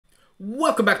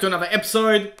Welcome back to another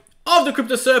episode of the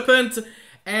Crypto Serpent,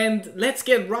 and let's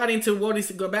get right into what is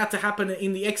about to happen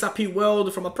in the XRP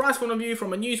world from a price point of view,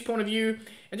 from a news point of view,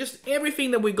 and just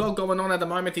everything that we got going on at the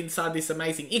moment inside this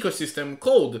amazing ecosystem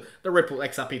called the Ripple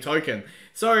XRP token.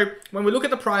 So when we look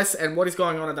at the price and what is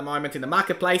going on at the moment in the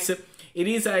marketplace, it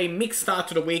is a mixed start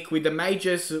to the week with the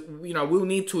majors, will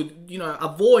need to,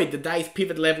 avoid the day's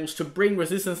pivot levels to bring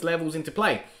resistance levels into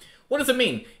play. What does it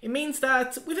mean? It means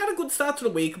that we've had a good start to the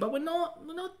week, but we're not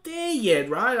there yet,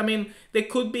 right? I mean, there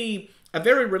could be a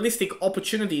very realistic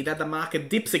opportunity that the market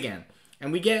dips again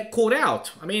and we get caught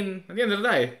out. I mean, at the end of the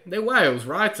day, they're whales,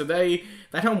 right? So they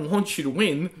don't want you to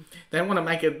win. They want to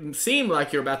make it seem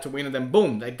like you're about to win, and then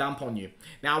boom, they dump on you.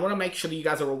 Now, I want to make sure that you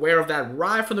guys are aware of that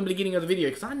right from the beginning of the video,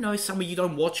 because I know some of you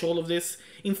don't watch all of this.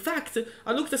 In fact,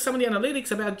 I looked at some of the analytics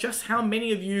about just how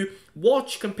many of you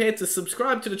watch compared to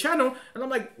subscribe to the channel, and I'm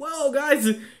like, well, guys,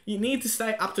 you need to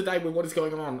stay up to date with what is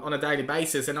going on a daily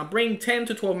basis. And I bring 10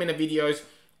 to 12 minute videos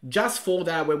just for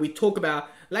that, where we talk about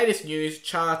latest news,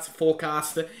 charts,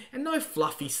 forecasts, and no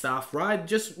fluffy stuff, right?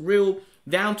 Just real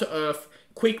down-to-earth,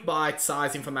 quick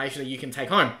bite-sized information that you can take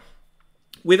home.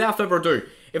 Without further ado,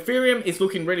 Ethereum is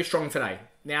looking really strong today.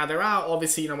 Now, there are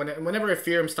obviously, whenever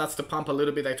Ethereum starts to pump a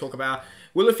little bit, they talk about,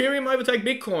 will Ethereum overtake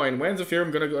Bitcoin? When's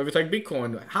Ethereum going to overtake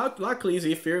Bitcoin? How likely is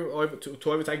Ethereum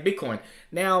to overtake Bitcoin?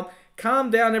 Now,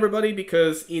 calm down, everybody,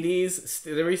 because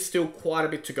there is still quite a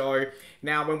bit to go.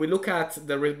 Now, when we look at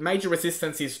the major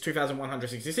resistance is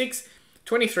 2,166,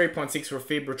 23.6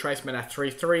 fib retracement at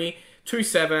 3.3,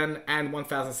 2.7, and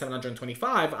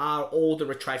 1,725 are all the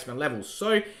retracement levels.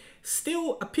 So,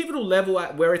 still a pivotal level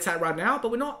at where it's at right now, but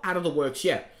we're not out of the works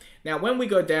yet. Now, when we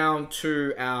go down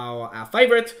to our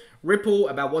favorite, Ripple,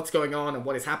 about what's going on and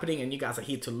what is happening, and you guys are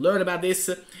here to learn about this,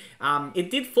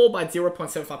 it did fall by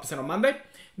 0.75% on Monday,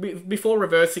 before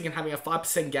reversing and having a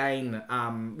 5% gain,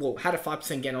 had a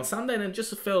 5% gain on Sunday, and it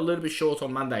just fell a little bit short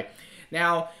on Monday.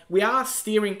 Now, we are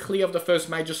steering clear of the first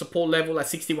major support level at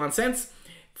 61 cents,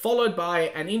 followed by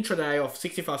an intraday of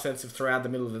 65 cents throughout the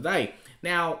middle of the day.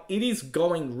 Now, it is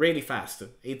going really fast.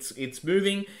 It's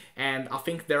moving, and I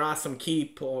think there are some key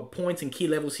points and key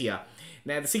levels here.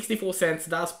 Now, the 64 cents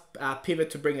does pivot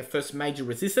to bring a first major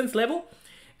resistance level.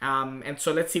 And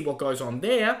so let's see what goes on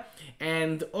there.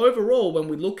 And overall, when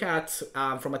we look at,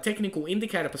 from a technical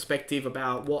indicator perspective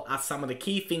about what are some of the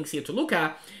key things here to look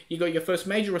at, you got your first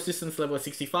major resistance level at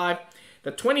 65,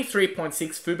 the 23.6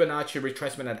 Fibonacci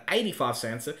retracement at 85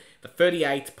 cents, the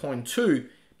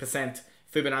 38.2%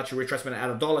 Fibonacci retracement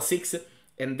at $1.06,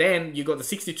 and then you got the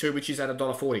 62, which is at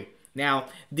 $1.40. Now,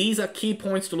 these are key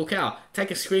points to look out.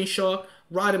 Take a screenshot,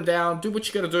 write them down, do what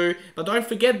you gotta do, but don't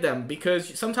forget them,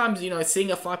 because sometimes, seeing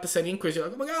a 5% increase, you're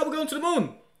like, oh my God, we're going to the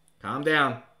moon. Calm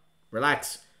down,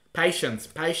 relax. Patience.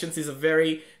 Patience is a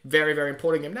very, very, very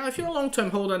important game. Now, if you're a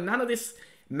long-term holder, none of this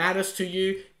matters to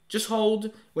you. Just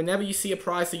hold whenever you see a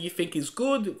price that you think is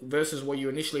good versus what you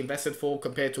initially invested for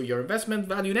compared to your investment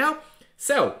value now,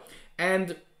 sell.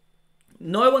 And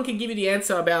no one can give you the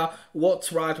answer about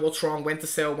what's right, what's wrong, when to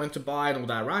sell, when to buy, and all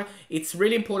that, right? It's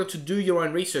really important to do your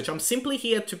own research. I'm simply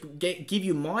here to give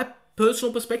you my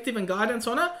personal perspective and guidance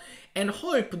on it, and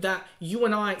hope that you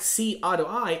and I see eye to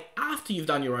eye after you've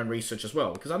done your own research as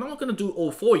well, because I'm not going to do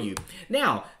all for you.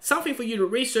 Now, something for you to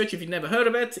research if you've never heard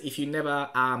of it, if you never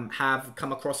have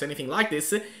come across anything like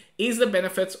this, is the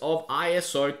benefits of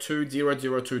ISO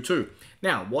 20022.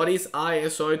 Now, what is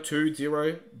ISO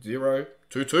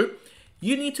 20022?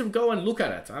 You need to go and look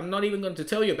at it. I'm not even going to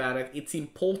tell you about it. It's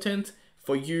important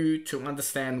for you to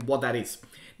understand what that is.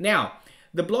 Now,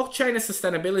 the blockchain and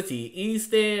sustainability,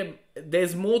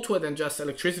 there's more to it than just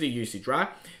electricity usage, right?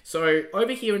 So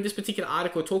over here in this particular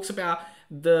article, it talks about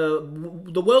the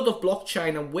world of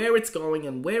blockchain and where it's going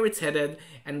and where it's headed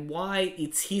and why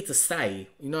it's here to stay.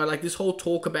 Like this whole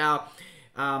talk about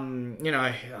the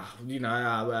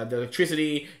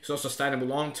electricity is not sustainable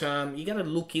long term. You got to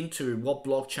look into what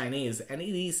blockchain is, and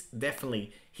it is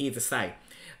definitely here to stay.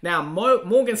 Now,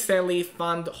 Morgan Stanley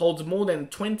Fund holds more than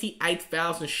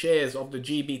 28,000 shares of the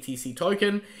GBTC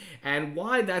token, and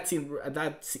why that's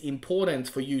important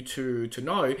for you to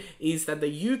know is that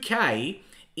the UK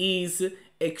is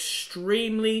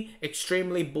extremely,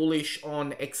 extremely bullish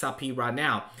on XRP right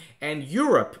now, and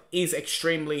Europe is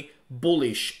extremely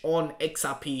bullish on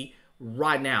XRP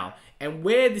right now. And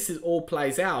where this all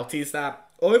plays out is that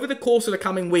over the course of the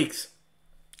coming weeks,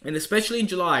 and especially in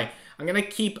July, I'm going to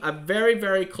keep a very,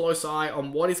 very close eye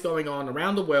on what is going on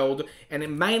around the world,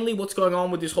 and mainly what's going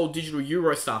on with this whole digital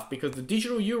euro stuff, because the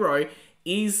digital euro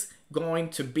is going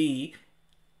to be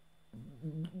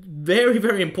very,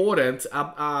 very important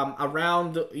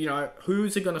around, you know,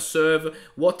 who's it going to serve,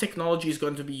 what technology is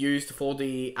going to be used for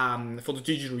the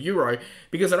digital euro,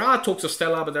 because there are talks of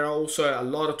Stellar, but there are also a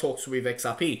lot of talks with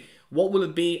XRP. What will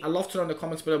it be? I'd love to know in the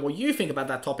comments below what you think about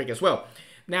that topic as well.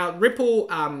 Now, Ripple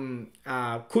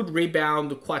could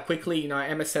rebound quite quickly. You know,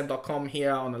 MSN.com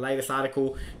here on the latest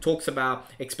article talks about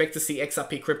expect to see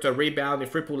XRP crypto rebound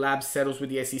if Ripple Labs settles with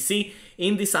the SEC.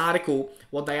 In this article,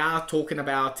 what they are talking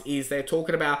about is they're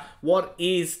talking about what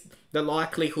is the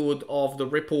likelihood of the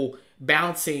Ripple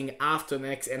bouncing after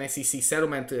next an SEC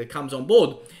settlement comes on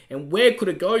board, and where could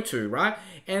it go to, right?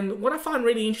 And what I find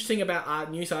really interesting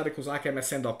about news articles like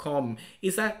MSN.com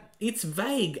is that it's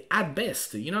vague at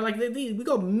best. You know, like we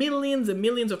got millions and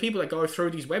millions of people that go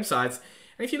through these websites,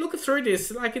 and if you look through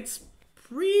this, like it's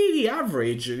pretty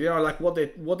average, you know, like what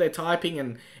they're typing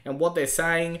and what they're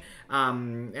saying,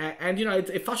 and you know,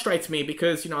 it frustrates me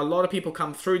because, you know, a lot of people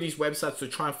come through these websites to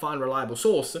try and find a reliable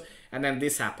source, and then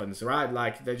this happens, right?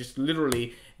 Like they just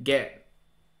literally get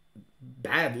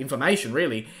bad information,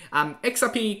 really.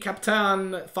 XRP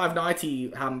Captain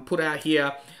 590 put out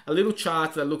here a little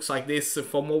chart that looks like this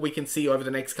from what we can see over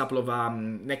the next couple of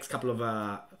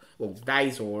well,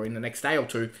 days or in the next day or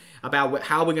two, about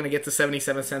how we're going to get to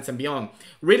 77 cents and beyond.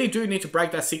 Really do need to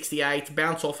break that 68,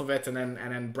 bounce off of it, and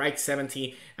then break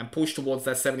 70 and push towards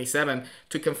that 77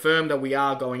 to confirm that we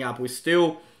are going up. We're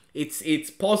still,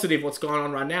 it's positive what's going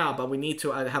on right now, but we need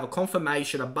to have a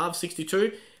confirmation above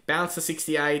 62, bounce to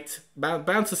 68,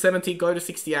 bounce to 70, go to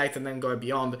 68, and then go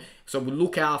beyond. So we'll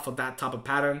look out for that type of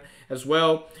pattern as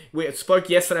well. We spoke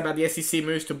yesterday about the SEC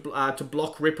moves to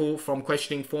block Ripple from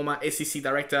questioning former SEC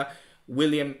Director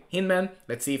William Hinman.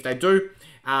 Let's see if they do.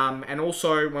 And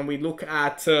also when we look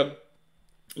at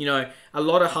you know, a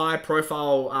lot of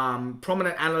high-profile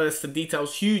prominent analysts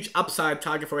details huge upside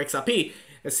target for XRP.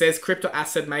 It says crypto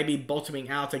asset may be bottoming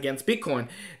out against Bitcoin.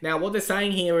 Now, what they're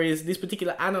saying here is this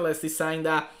particular analyst is saying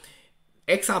that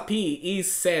XRP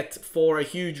is set for a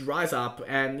huge rise up,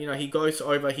 and you know, he goes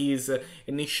over his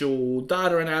initial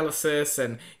data analysis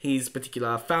and his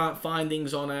particular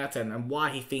findings on it, and why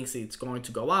he thinks it's going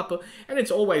to go up. And it's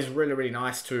always really, really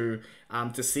nice to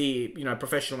see, you know,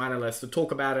 professional analysts to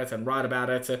talk about it and write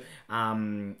about it.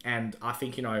 And I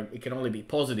think, you know, it can only be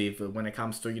positive when it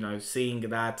comes to, you know, seeing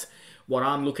that what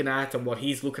I'm looking at and what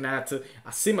he's looking at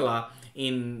are similar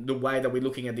in the way that we're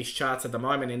looking at these charts at the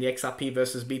moment. In the XRP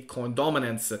versus Bitcoin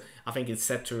dominance, I think it's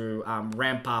set to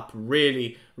ramp up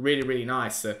really, really, really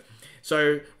nice.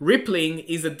 So Rippling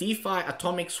is a DeFi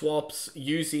atomic swaps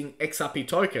using XRP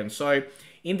tokens. So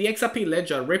in the XRP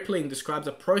ledger, Rippling describes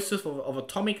a process of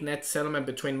atomic net settlement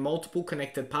between multiple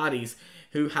connected parties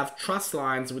who have trust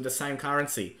lines with the same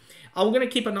currency. I'm going to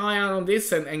keep an eye out on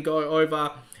this and go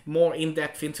over more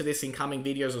in-depth into this in coming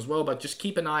videos as well, but just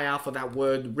keep an eye out for that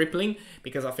word rippling,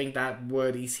 because I think that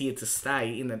word is here to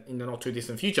stay in the not too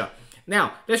distant future.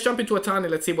 Now, let's jump into Atani.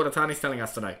 Let's see what Atani is telling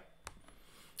us today.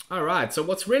 All right, so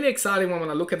what's really exciting when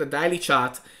I look at the daily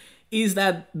chart is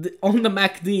that on the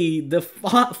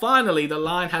MACD, finally the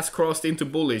line has crossed into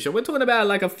bullish. And we're talking about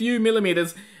like a few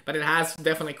millimeters, but it has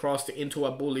definitely crossed into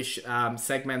a bullish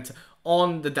segment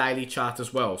on the daily chart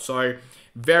as well. So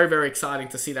very, very exciting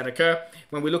to see that occur.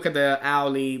 When we look at the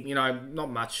hourly, you know,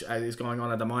 not much is going on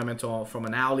at the moment or from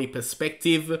an hourly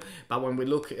perspective, but when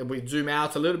we zoom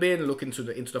out a little bit and look into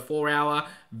the 4 hour,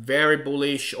 very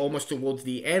bullish, almost towards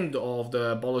the end of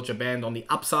the Bollinger Band on the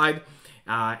upside.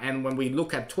 And when we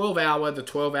look at 12 hour, the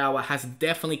 12 hour has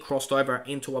definitely crossed over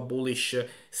into a bullish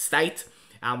state.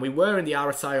 We were in the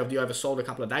RSI of the oversold a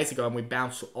couple of days ago, and we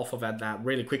bounced off of that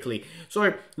really quickly.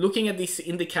 So looking at these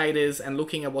indicators and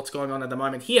looking at what's going on at the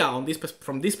moment here on this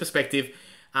from this perspective,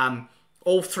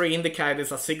 all three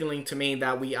indicators are signaling to me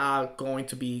that we are going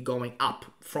to be going up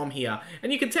from here.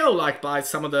 And you can tell, like, by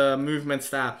some of the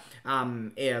movements that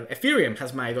Ethereum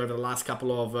has made over the last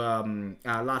couple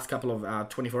of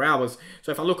 24 hours.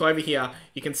 So if I look over here,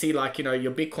 you can see, like, you know,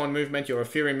 your Bitcoin movement, your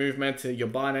Ethereum movement, your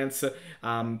Binance,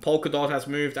 Polkadot has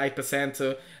moved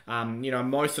 8%. You know,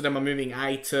 most of them are moving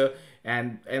 8%.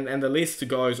 And the list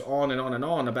goes on and on and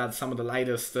on about some of the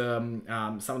latest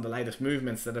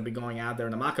movements that have been going out there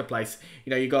in the marketplace. You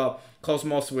know, you got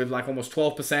Cosmos with like almost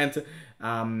 12%,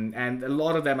 and a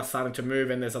lot of them are starting to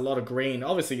move, and there's a lot of green.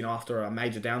 Obviously, you know, after a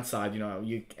major downside, you know,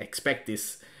 you expect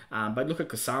this. But look at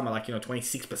Kusama, like, you know,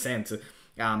 26%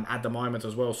 at the moment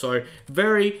as well. So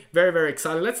very, very, very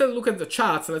excited. Let's look at the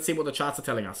charts and let's see what the charts are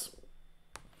telling us.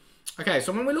 Okay,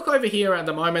 so when we look over here at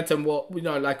the moment and what, you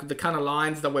know, like the kind of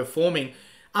lines that we're forming,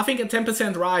 I think a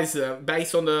 10% rise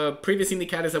based on the previous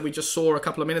indicators that we just saw a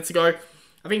couple of minutes ago.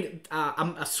 I think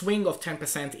a swing of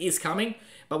 10% is coming,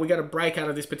 but we got to break out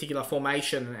of this particular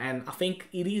formation, and I think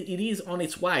it is on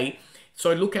its way.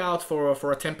 So look out for a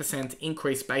 10%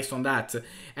 increase based on that.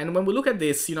 And when we look at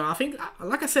this, you know, I think,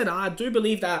 like I said, I do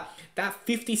believe that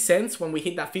 50 cents, when we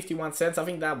hit that 51 cents, I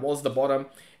think that was the bottom.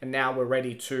 And now we're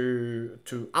ready to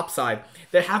upside.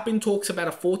 There have been talks about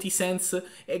a 40 cents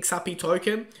XRP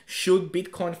token should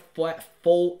Bitcoin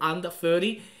fall under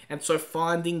 30. And so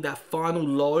finding that final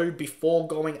low before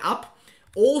going up,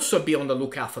 also be on the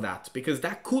lookout for that, because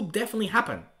that could definitely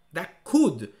happen. That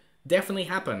could definitely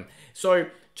happen. So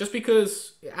just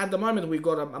because at the moment we've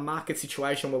got a market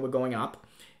situation where we're going up,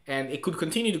 and it could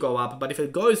continue to go up, but if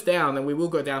it goes down, then we will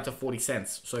go down to 40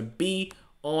 cents. So be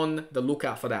on the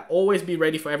lookout for that. Always be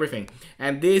ready for everything.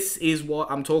 And this is what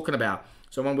I'm talking about.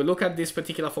 So when we look at this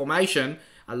particular formation,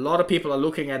 a lot of people are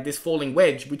looking at this falling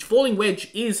wedge, which falling wedge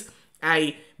is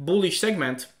a bullish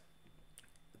segment.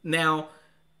 Now,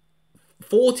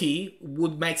 40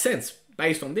 would make sense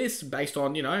based on this, based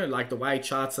on, you know, like the way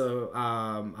charts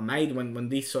are made when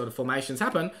these sort of formations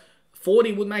happen.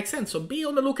 40 would make sense. So be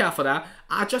on the lookout for that.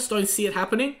 I just don't see it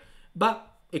happening, but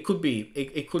it could be.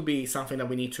 It could be something that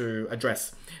we need to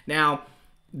address. Now,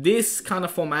 this kind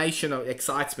of formation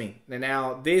excites me.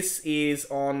 Now, this is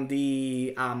on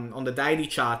the daily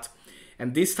chart.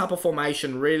 And this type of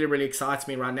formation really, really excites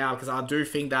me right now, because I do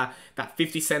think that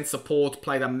 50 cent support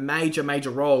played a major, major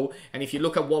role. And if you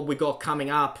look at what we got coming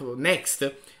up next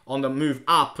on the move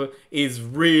up, is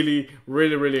really,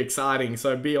 really, really exciting.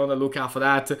 So be on the lookout for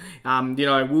that. You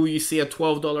know, will you see a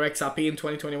 $12 XRP in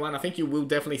 2021? I think you will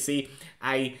definitely see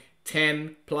a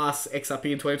 10 plus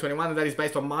XRP in 2021. And that is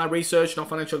based on my research, not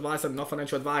financial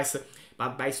advice,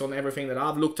 but based on everything that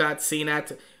I've looked at, seen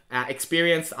at,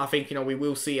 experienced. I think, you know, we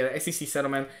will see a SEC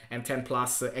settlement and 10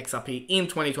 plus XRP in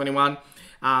 2021.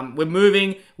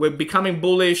 We're becoming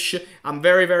bullish. I'm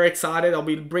very, very excited. I'll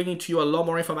be bringing to you a lot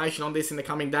more information on this in the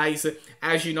coming days.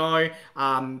 As you know,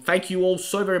 thank you all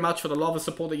so very much for the love and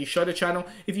support that you show the channel.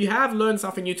 If you have learned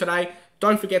something new today,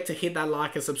 don't forget to hit that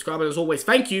like and subscribe. And as always,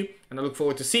 thank you, and I look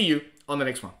forward to see you on the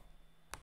next one.